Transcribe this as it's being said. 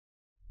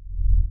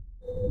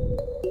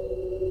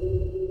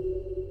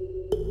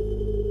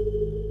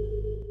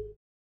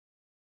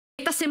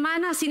Esta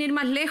semana, sin ir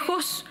más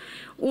lejos,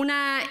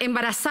 una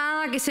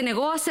embarazada que se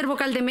negó a ser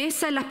vocal de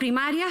mesa en las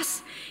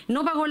primarias,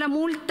 no pagó la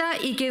multa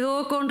y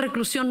quedó con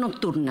reclusión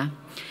nocturna.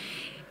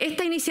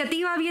 Esta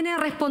iniciativa viene a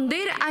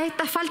responder a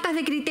estas faltas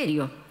de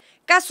criterio.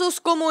 Casos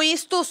como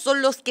estos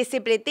son los que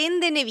se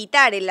pretenden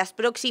evitar en las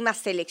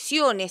próximas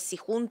elecciones y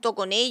junto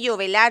con ello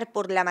velar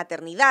por la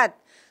maternidad.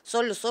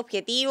 Son los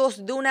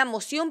objetivos de una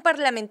moción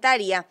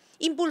parlamentaria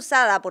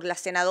impulsada por las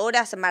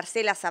senadoras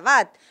Marcela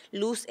Sabat,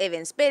 Luz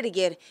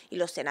Ebensperger y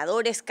los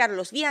senadores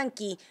Carlos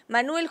Bianchi,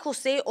 Manuel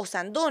José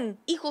Osandón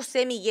y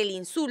José Miguel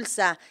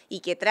Insulza, y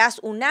que tras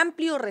un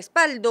amplio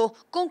respaldo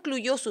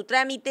concluyó su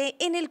trámite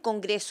en el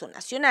Congreso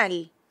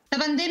Nacional. La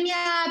pandemia,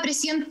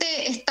 presidente,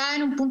 está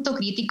en un punto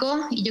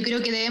crítico y yo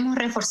creo que debemos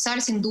reforzar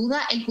sin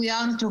duda el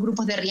cuidado de nuestros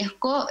grupos de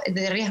riesgo,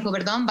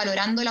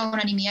 valorando la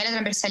unanimidad y la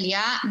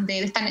transversalidad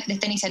de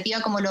esta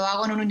iniciativa, como lo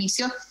hago en un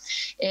inicio,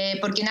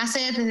 porque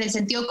nace desde el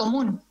sentido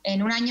común,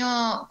 en un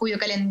año cuyo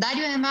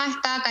calendario además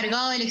está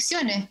cargado de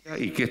elecciones.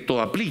 Y que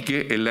esto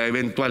aplique en la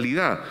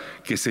eventualidad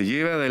que se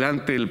lleve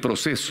adelante el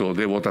proceso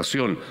de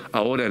votación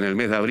ahora en el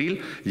mes de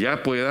abril,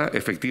 ya pueda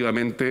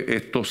efectivamente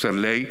esto ser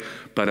ley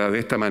para de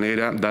esta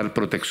manera dar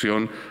protección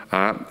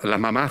a las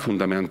mamás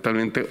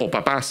fundamentalmente, o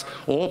papás,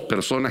 o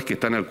personas que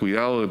están al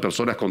cuidado de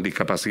personas con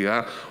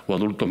discapacidad o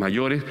adultos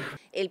mayores.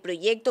 El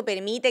proyecto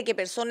permite que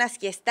personas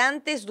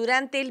gestantes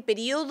durante el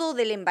periodo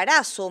del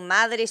embarazo,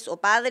 madres o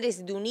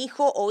padres de un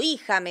hijo o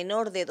hija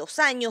menor de 2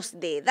 años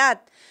de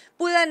edad,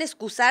 puedan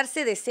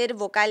excusarse de ser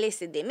vocales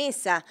de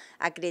mesa,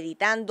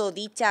 acreditando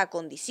dicha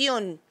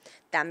condición.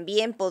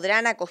 También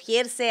podrán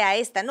acogerse a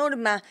esta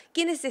norma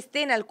quienes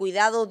estén al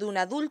cuidado de un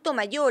adulto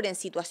mayor en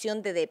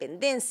situación de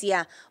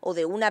dependencia o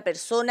de una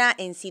persona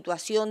en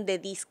situación de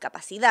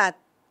discapacidad.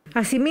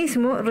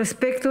 Asimismo,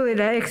 respecto de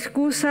la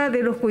excusa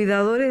de los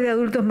cuidadores de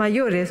adultos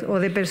mayores o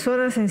de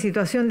personas en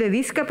situación de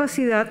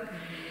discapacidad,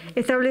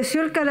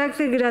 estableció el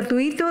carácter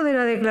gratuito de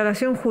la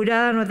declaración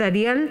jurada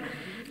notarial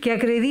que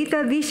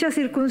acredita dicha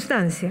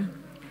circunstancia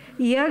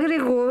y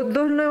agregó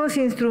 2 nuevos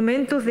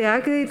instrumentos de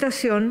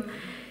acreditación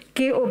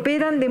que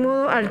operan de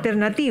modo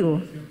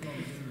alternativo,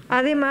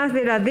 además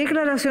de la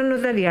declaración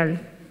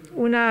notarial,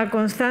 una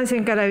constancia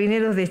en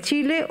Carabineros de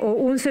Chile o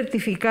un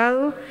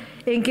certificado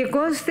en que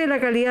conste la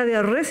calidad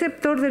de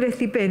receptor del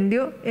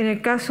estipendio en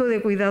el caso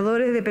de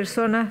cuidadores de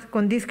personas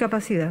con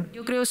discapacidad.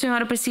 Yo creo,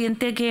 señor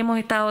presidente, que hemos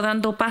estado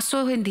dando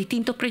pasos en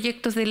distintos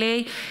proyectos de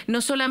ley,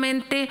 no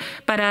solamente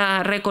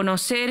para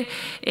reconocer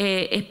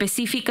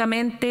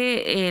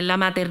específicamente la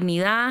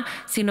maternidad,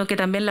 sino que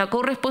también la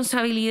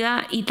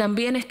corresponsabilidad, y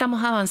también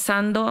estamos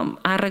avanzando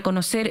a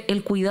reconocer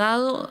el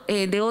cuidado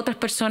de otras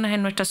personas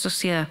en nuestra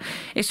sociedad.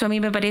 Eso a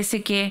mí me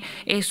parece que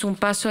es un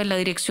paso en la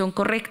dirección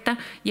correcta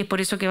y es por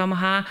eso que vamos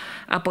a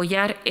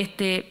apoyar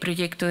este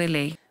proyecto de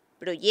ley.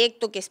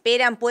 Proyecto que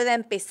esperan pueda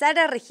empezar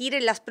a regir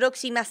en las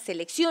próximas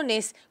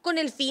elecciones con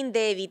el fin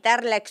de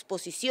evitar la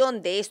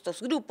exposición de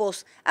estos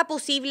grupos a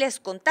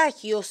posibles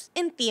contagios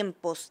en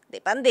tiempos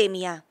de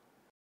pandemia.